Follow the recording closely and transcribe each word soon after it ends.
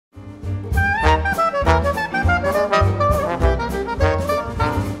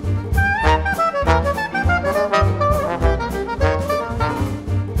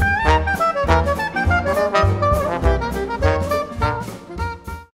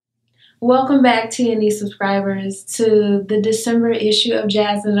Welcome back, TNE subscribers, to the December issue of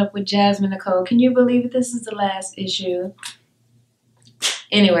Jazzing Up with Jasmine Nicole. Can you believe it? This is the last issue.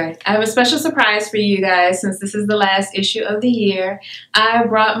 Anyway, I have a special surprise for you guys since this is the last issue of the year. I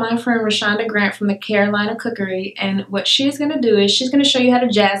brought my friend Rashaunda Grant from the Carolina Cookery, and what she's going to do is she's going to show you how to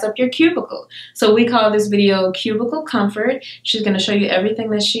jazz up your cubicle. So we call this video Cubicle Comfort. She's going to show you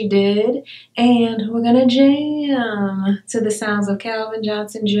everything that she did, and we're going to jam to the sounds of Calvin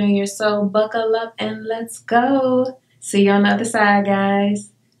Johnson Jr. So buckle up and let's go. See you on the other side, guys.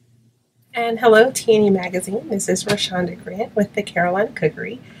 And hello, TNE Magazine. This is Rashaunda Grant with the Carolina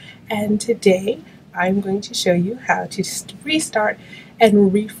Cookery, and today I'm going to show you how to restart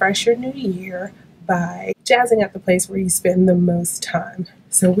and refresh your new year by jazzing up the place where you spend the most time.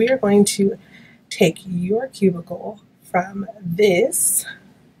 So we are going to take your cubicle from this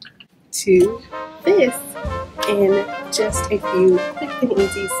to this in just a few quick and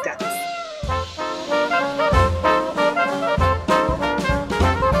easy steps.